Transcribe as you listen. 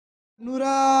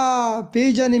نورا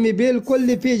پیجنې مې بالکل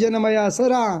دې پیجنم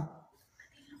یاسره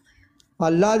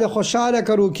الله دې خوشحاله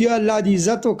که روکیا الله دې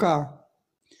عزت وکړه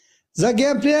زه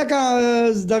ګیم پلی که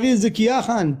دغې زکیا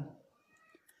خان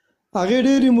هغې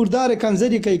ډېرې مردارې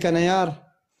کنځلې کوي که نه یار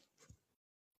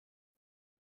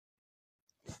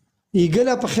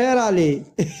ایګله په خیر رالی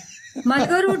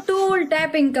ملګرو ټول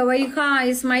ټایپینګ کوئ ښه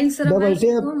اسماعیل سره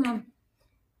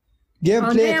ګیم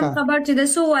پلی که خبر چې د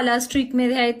څو والا سټریک مې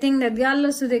دی آی تھنک د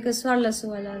 1400 دی که 1400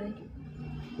 والا دی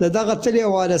د دغه تلې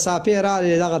واله صافې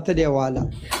راغلی دغه تلې واله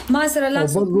ما سره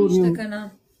لاس نشته که نه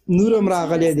نور هم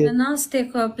راغلی دی ناستې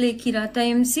خو پلی کي راته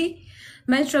ایم سی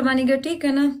میچ راباندې ګټې که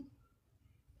نه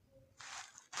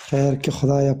خیر کې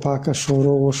خدایه پاکه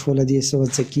شروع وشوله دې څه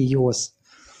څه کېږي اوس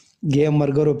ګیم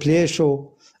ملګرو پلی شو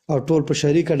او ټول په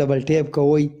شریکه ډبل ټیپ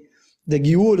کوئ د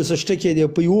ګیولسو شټکې دی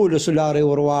په 11 لارې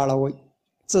ور واړوئ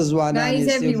څه ځوانان guys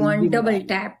everyone double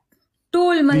tap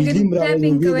ټول ملګري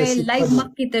ټاپینګ کوئ لایو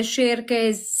مخکې ته شیر کړئ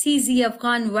سی زی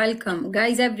افغان ویلکم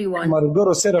guys everyone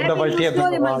ملګرو صرف ډبل ټیپ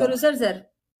ملګرو زر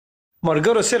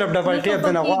ملګرو صرف ډبل ټیپ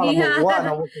نه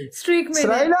غواړم سټریک مې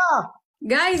اسرائیلا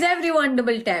guys everyone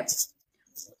double tap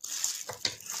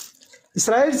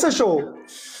اسرائیل څه شو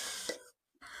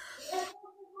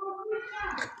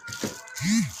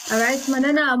alright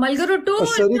مننه ملګرو ټول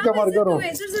شریکه ملګرو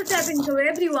زر ټاپینګ کوئ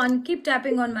everyone keep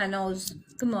tapping on my nose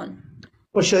come on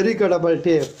په شریکه ډبل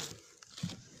ټیپ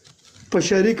په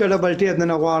شریکه ډبل ټیپ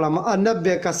نه غواړم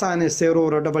 90 کسانې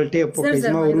سیرور ډبل ټیپ وکړئ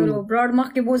زما ورونو براډ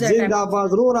مخکې بوزه زنده‌باد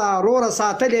روره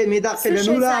ساتلې مې داخله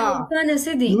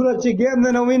نوره چې ګیم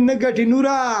نه وین نه ګټي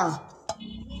نوره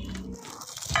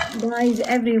guys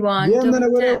everyone ګیم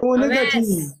نه ګټي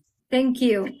thank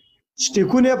you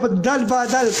شتیکونه په دل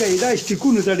بدل کوي دا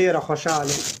شتیکونه ته ډیره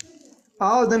خوشاله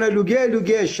او د نه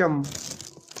لوګي شم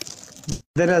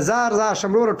د نظر دا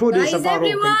شمرور ټولې سفارو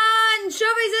کوي everyone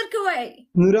شوي زر کوي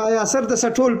نورا یاسر د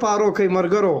سټول پارو کوي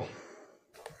مرګرو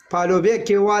پالو به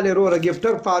کې والے روره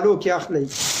گیفټر پالو کې اخلي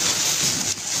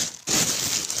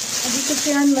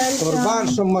قربان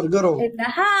شم مرګرو in the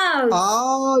house او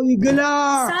ایګلا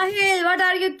ساحل what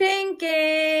are you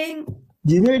thinking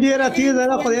جینې ډیره تیز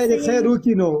نه خدای دې خیر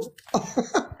وکړي نو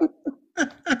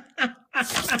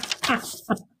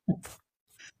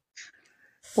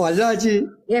والله چې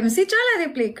ایم سی چاله دې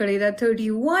پلی کړی دا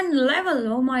 31 لیول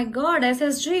او مای ګاډ اس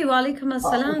اس جی وعلیکم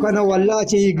السلام کنه والله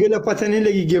چې ایګله پته نه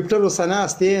لګي گیفټر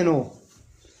وسناستې نو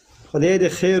خدای دې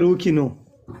خیر وکړي نو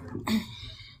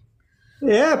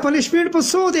پنشمنټ په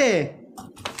څو دی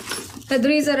په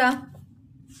 3000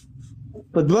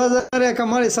 په 2000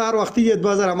 کمال سهار وختي دی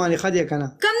 2000 مانی خدای کنه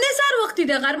کم نه سهار وختي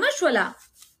د غرمه شولا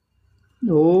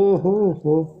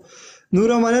اوه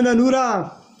نورا مننه نورا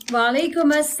وعلیکم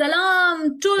السلام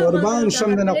ټول قربان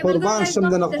شم دنه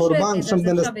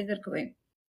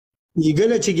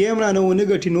ایګله چې ګیم را نه ونه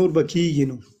ګټي نور بکیږي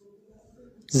نو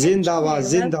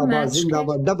زنده‌باد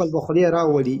ډبل بخلی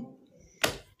راولي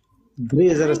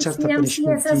 3000 چرته پنځه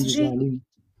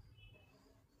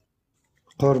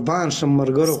قربان شم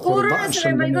مرګرو قربان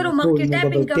شم مرګرو مخکې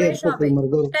ټاپینګ کوي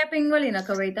ټاپینګ ولې نه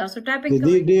کوي تاسو ټاپینګ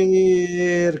کوي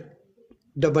ډېر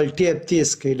ډبل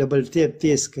ټیپ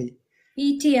تیز کوي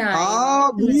ETI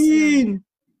green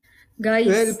guys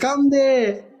welcome day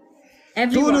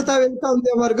ټول ته welcome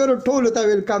day مرګرو ټول ته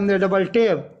welcome day ډبل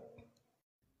ټیپ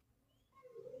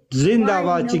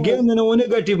زنده‌باد چې ګیم نه ونه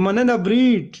ګټي مننه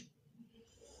بریډ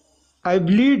I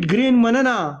bleed green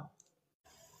مننه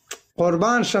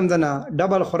قربان شمدنا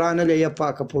ډبل خورانه له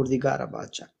پاکه پوردګاره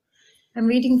بادشاہ I'm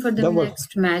waiting for the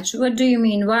next match what do you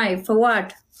mean why for what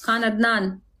خان عدنان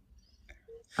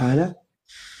اله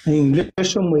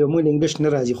انګلیش مو یو انګلیش نه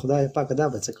راځي خدای پاک دا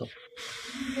بچو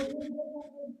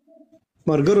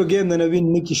مرګرو ګیم نه وین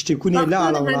نکی شتکونه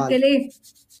لاړه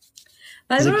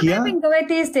مرګرو ټاپینګ کوي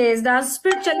تیز دا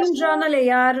سپیډ چیلنج رانه لې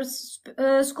یار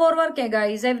سکور ورکه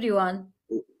guys everyone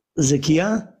زکیا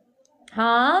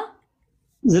ها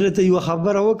زه ته یو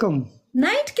خبره وکم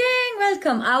نایټ کینګ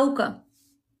ویلکم اوکا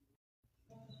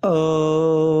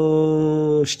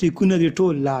شتکونه دی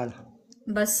ټول لاړ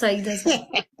بس صحیح ده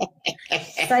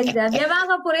بیا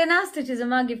هغه پورې ناسته چې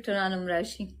زما ګفټرانم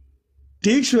راشي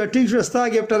ټیک شو ستا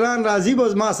ګفټران راځي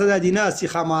بس ما سره دي ناسي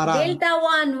خماران ډیلټا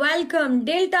 1 ویلکم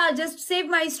ډیلټا جست سیو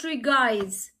مای سټریک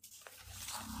گایز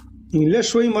انګلیش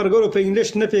وای مرګرو په انګلیش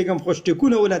نه پیګم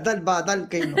خوشټکونه ولا دل بادل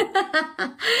کینو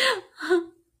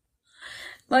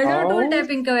مرګرو ټول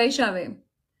ټاپینګ کوي شاوې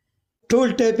ټول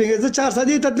ټاپینګ زه 400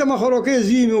 دې تدله مخورو کې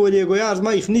زی می ولې ګو یار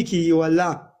ما یخنی کی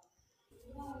والله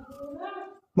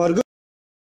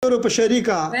مرګرو په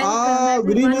شریکا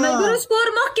ګرینا مرګرو سکور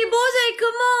مخکې بوزه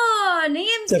کم اون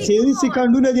ایم سی تخیری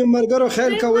سکندونه دې مرګرو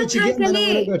خیر کوي چې ګیم نه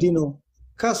ورګټینو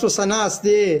کاسو سناس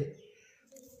دې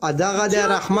دغه دی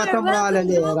رحمت هم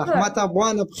راغلی رحمت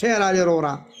افغان بخیر راغلی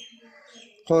وروره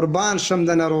قربان شم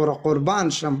دنه وروره قربان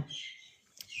شم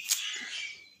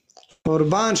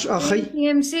قربان ش اخی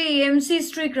ام سی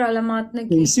سټریک راله مات نه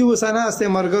ام سی اوس ناست دی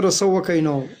ملګرو څه وکړئ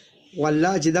نو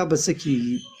والله چې دا به څه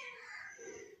کېږي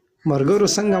ملګرو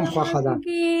څنګه هم خوښه ده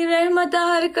رحمت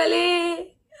هر کله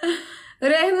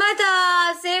رحمت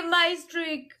سیو مای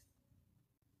سټریک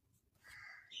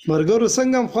ملګرو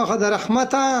څنګه هم خوښه ده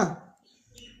رحمته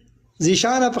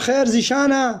زیشانه په خیر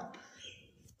زیشانه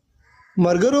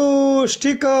ملګرو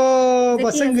شټیک به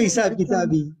څنګه حساب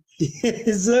کتابي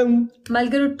زم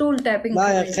ملګرو ټول ټایپینګ دا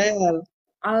خیر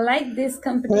I like this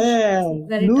competition.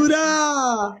 نورا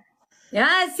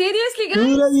Yeah, seriously guys.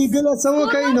 نورا ایګله څه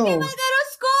وکړئ نو ملګرو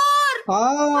سکور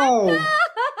آو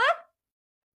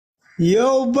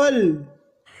یو بل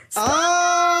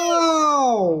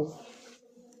آو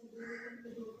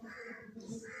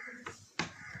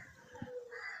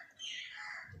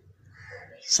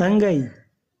څنګه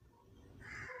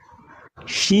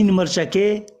شین مرچکې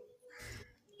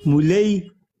مولی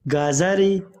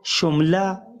گازرې شمله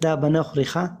دا به نه خورې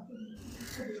ښه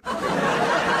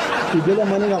ایګله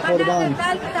مننه قربان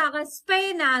دلته هغه سپی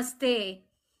ناست دی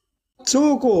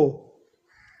څوک و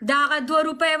دا هغه 2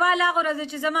 روپۍ والا هغه ورځ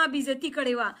چې زما بېزتي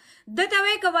کړې وه ده ته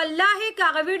وایي که والله که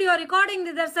هغه ویډیو ریکارډینګ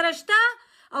د در سره شته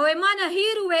او ما نه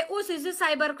هیر ووی اوس یې زه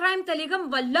سایبر کرایم ته لیږم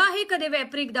والله که دې وی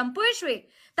پرېږدم پوه شوې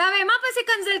تا وایي ما پسې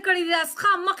کنځل کړي دي دا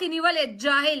څښه مخې نیولې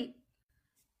جاهل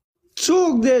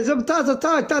څوک دی زه تا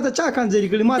ته چا کنځلي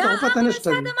کړي ما ته خو پته نشته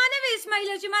دا ما نه وی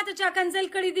اسماعیله چې ما ته چا کنځل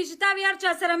کړي دي چې تا وی هر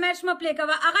چا سره میچ مه پلی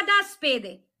کوه هغه دا سپی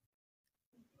دی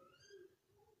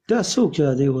دا څوک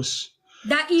دی اوس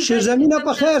دا شیرزمینه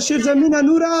په خیر شیرزمینه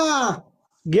نوره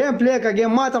گیم پلی که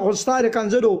گیم ما ته خو ستا د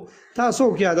کنځلو تا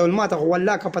څوک یادول ما ته خو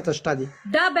والله که پته شته دی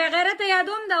دا بېغیرته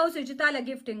یادوم دا اوس چې تا له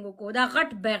ګفټینګ وکړو دا غټ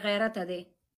بېغیرته دی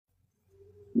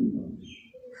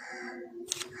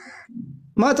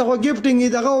ما ته خو ګفټینګ یې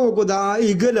دغه وکړو دا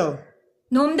ایګله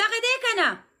نو همدغه دی که نه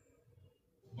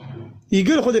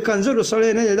ایګل خو د کنځلو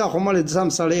سړی نه دی دا خو مړی سم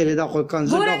سړی دی دا خو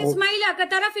کنځل ګوره اسماعیله که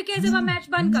طرف یې کړې زه به میچ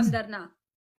بند کړم درنه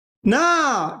نه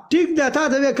ټیک ده تا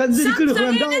ته به کنځلې کړي خو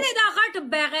همدا نه دی دا غټ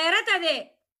بېغیرته دی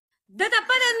ده ته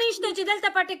پته نشته چې دلته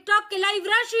په ټیک ټاک کې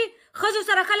لایو راشي ښځو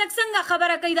سره خلک څنګه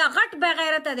خبره کوي دا غټ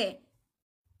بېغیرته دی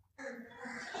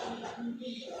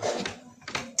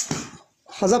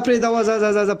زه پرېږدوه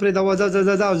زه پرېږدوه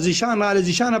زه زیشان راغلی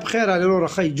زیشانه په خیر راغلی وروره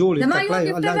ښه جوړ یې زما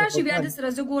یو ګفټر راشي بیا د سره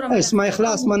زه ګورم اسماء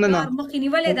اخلاص مننه مخکې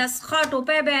نیولې دا څښا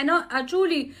ټوپۍ به یې نه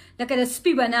اچولي لکه د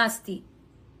سپي به ناست دي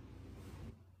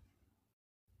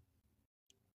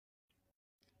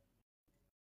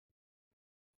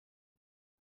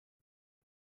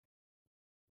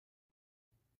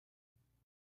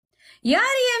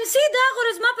یار ام سی دا خو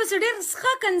ورځ ما پسې ډېر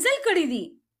څښه کنځل کړي دي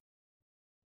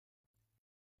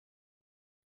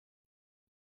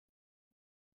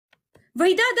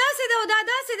وای دا داسې ده او دا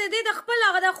داسې ده دی د خپل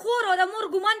هغه د خور او د مور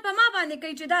ګمان په ما باندې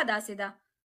کوي چې دا داسې ده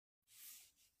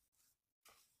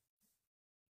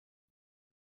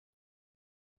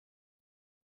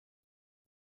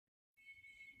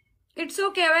It's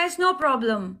okay, it's no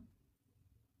problem.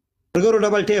 ملګرو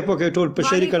ډبل ټیپ وکړئ ټول په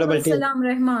شریکه ډبل ټیپ سلام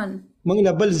رحمان موږ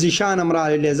له بل زیشان هم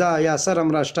راغلی زه یاسر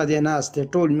هم راشته دی ناست دی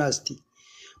ټول ناست دي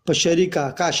په شریکه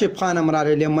کاشف خان هم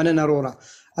راغلی مننه وروره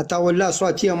عطاالله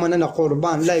سواتي مننه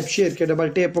قربان لایف شیر کې ډبل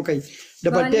ټیپ وکړئ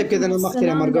ډبل ټیپ کې د نه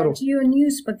مخکې ملګرو جیو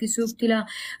نیوز پکې څوک تلا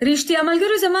رښتیا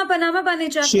ملګرو زما په نامه باندې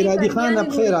چا شیرادي خان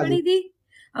بخیر راغلی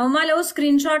او ما له اوس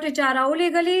سکرین شاټ یې چا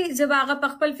راولېږلې زه به هغه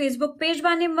په خپل فیسبوک پیج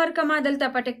باندې ورکما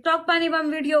دلته په ټیک ټاک باندې به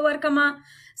ویډیو ورکما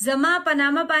زما په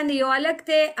نامه باندې یو هلک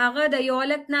دی هغه د یو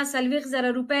هلک نه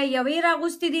 40,000 روپۍ یوې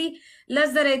راغوستې دي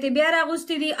 10,000 یې بیا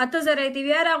راغوستې دي 8,000 یې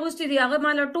بیا راغوستې دي هغه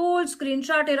ما له ټول سکرین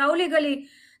شاټ یې راولېږلې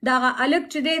د هغه هلک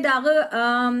چې دی د هغه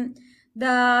د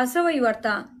څه وایي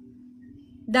ورته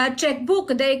دا چیک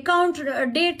بوک د اکاونټ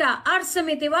ډیټا هر څه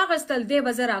مې ترې واخیستل دی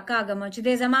به زه راکاږم چې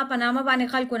دی زما په نامه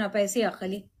باندې خلکو نه پیسې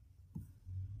اخلي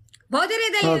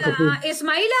ودرېدل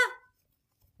اسماعیله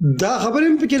دا خبرې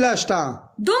مې پکې لا شته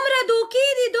دومره دوکې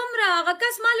دي دومره هغه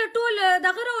کس ما له ټول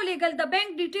دغه راولېږل د بینک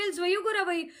ډیټیلز وایي وګوره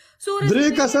وایي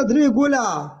 3 کسه 3 ګوله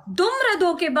دومره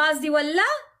دوکې باز دي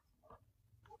والله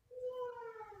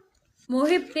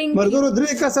محب ټینګ ملګرو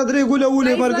 3 کسه 3 ګوله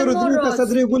ولې ملګرو 3 کسه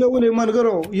 3 ګوله ولې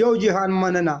ملګرو یو جهان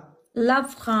مننه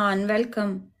لف خان ویلکم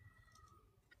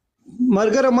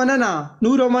ملګرو مننه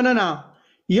نورو مننه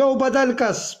یو بدل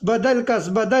کس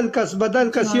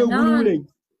یو ګول ولې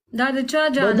دا د چا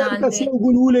جانان بدل کس یو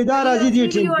ګول ولې دا راځي دې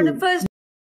ټینګ